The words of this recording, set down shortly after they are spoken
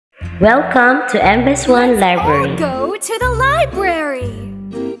Welcome to MBES 1 Library. Let's all go to the library.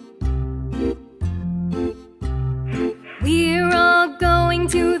 We're all going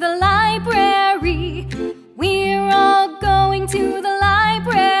to the library. We're all going to the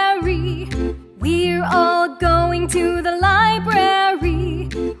library. We're all going to the library.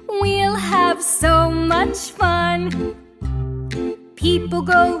 We'll have so much fun. People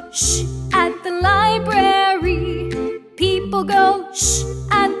go shh at the library. People go shh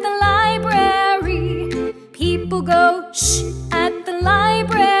at the library. People go shh at the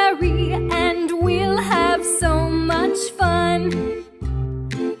library, and we'll have so much fun.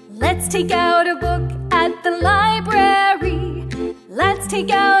 Let's take out a book at the library. Let's take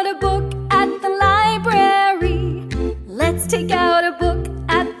out a book at the library. Let's take out a book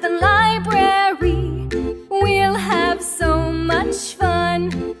at the library. We'll have so much fun.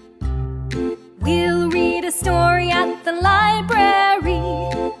 We'll read a story at the library.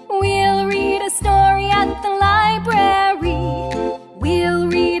 We'll read a story at the library. We'll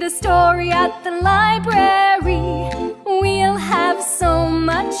read a story at the library. We'll have so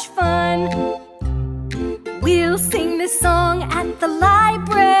much fun. We'll sing this song at the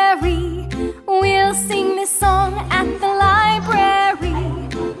library. We'll sing this song at the library.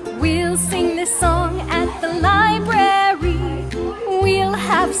 We'll sing this song at the library. We'll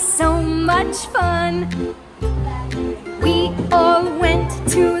have so much fun. We all went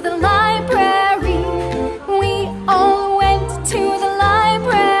to the library. We all went to the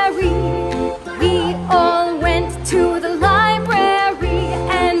library. We all went to the library,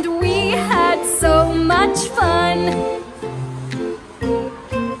 and we had so much fun.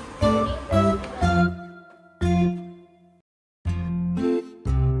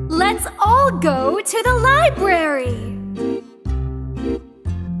 Let's all go to the library.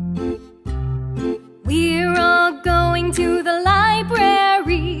 We're all going to the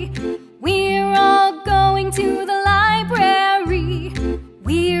library. We're all going to the library.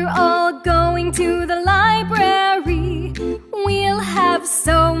 We're all going to the library. We'll have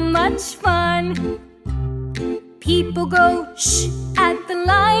so much fun. People go shh at the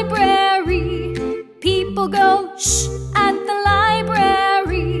library. People go shh at the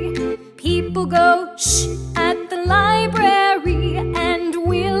library. People go shh at the library, and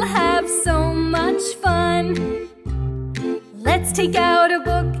we'll have so much fun. Let's take out a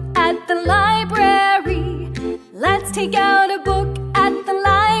book at the library. Let's take out a book at the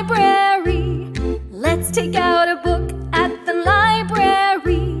library. Let's take out a book at the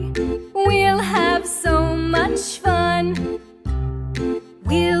library. We'll have so much fun.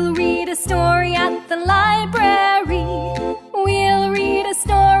 We'll read a story at the library. We'll read a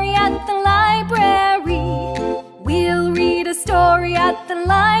story at the library. We'll read a story at the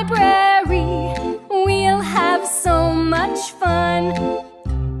library. We'll have so much fun.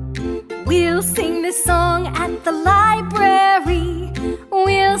 We'll sing this song at the library.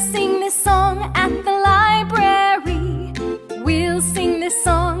 We'll sing this song at the library. We'll sing this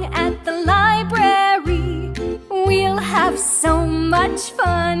song at the library. We'll have so much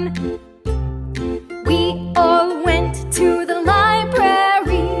fun. We all went to the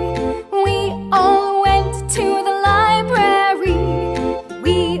library. We all went to the library.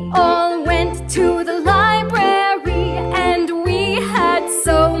 We all went to the library, and we had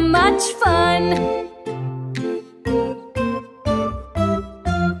so much fun.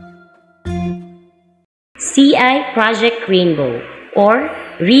 CI Project Rainbow, or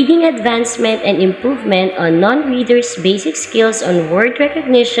Reading Advancement and Improvement on Non-Readers' Basic Skills on Word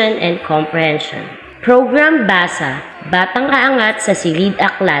Recognition and Comprehension. Program Basa, Batang Aangat sa Silid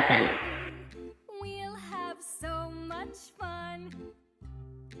Aklatan. We'll have so much fun.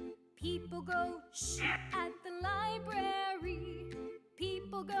 People go shh at the library.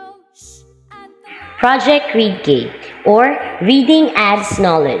 People go shh at the library. Project ReadGate, or Reading Adds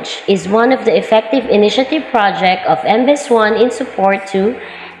Knowledge, is one of the effective initiative project of MBES 1 in support to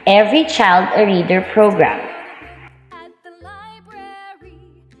Every Child a Reader program. At the library,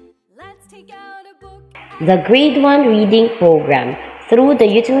 let's take out a book. The Grade 1 Reading Program, through the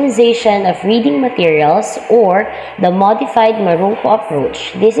utilization of reading materials or the modified Marunko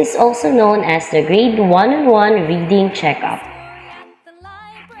approach. This is also known as the Grade 1-on-1 Reading Checkup.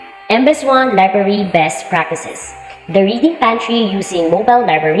 MBES 1 Library Best Practices: the Reading Pantry using Mobile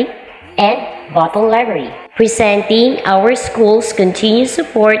Library and Bottle Library, presenting our school's continued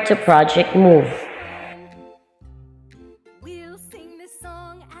support to Project MOVE. We'll sing this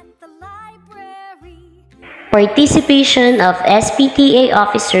song at the library. Participation of SPTA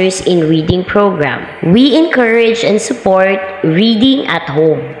officers in reading program. We encourage and support reading at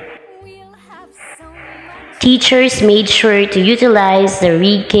home. We'll have so much Teachers made sure to utilize the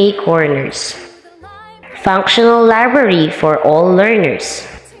Read K corners. Functional library for all learners.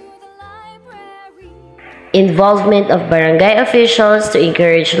 Involvement of barangay officials to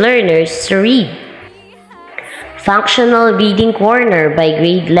encourage learners to read. Functional reading corner by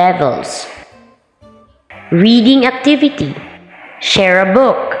grade levels. Reading activity. Share a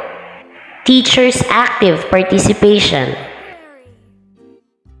book. Teachers' active participation.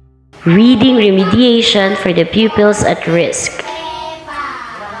 Reading remediation for the pupils at risk.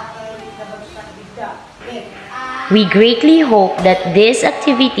 We greatly hope that these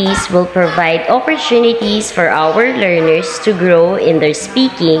activities will provide opportunities for our learners to grow in their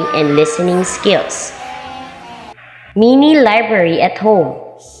speaking and listening skills. Mini library at home.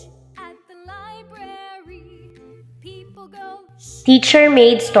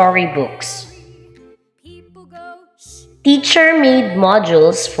 Teacher-made storybooks. Teacher-made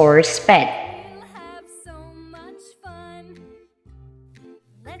modules for SPED.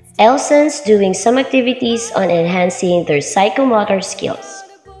 Elsons doing some activities on enhancing their psychomotor skills.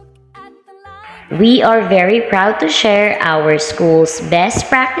 We are very proud to share our school's best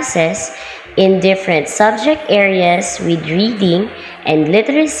practices in different subject areas with reading and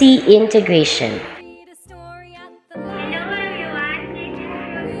literacy integration.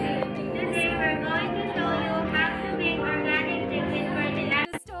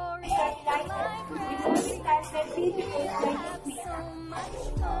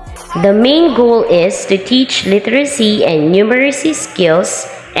 The main goal is to teach literacy and numeracy skills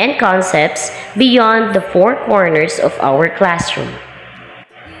and concepts beyond the four corners of our classroom.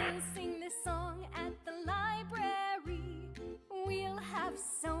 We'll sing this song at the library. We'll have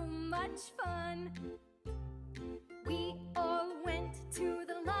so much fun. We all went to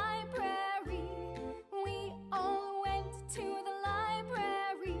the library. We all went to the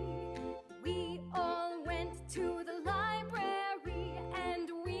library. We all went to the library, and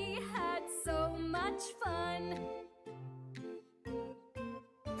we had so much fun.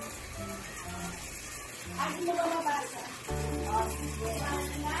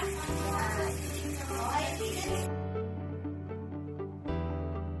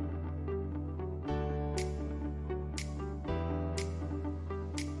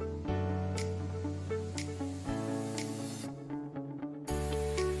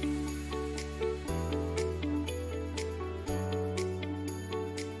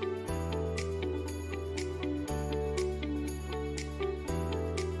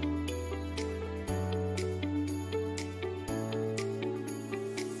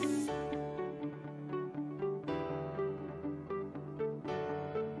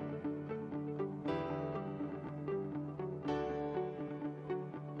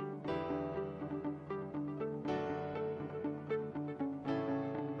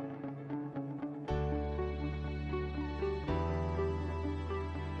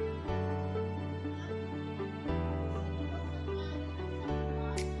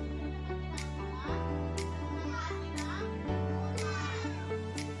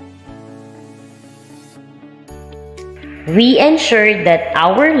 We ensure that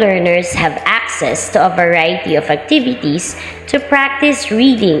our learners have access to a variety of activities to practice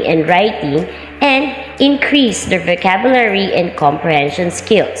reading and writing and increase their vocabulary and comprehension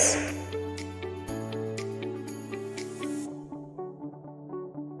skills.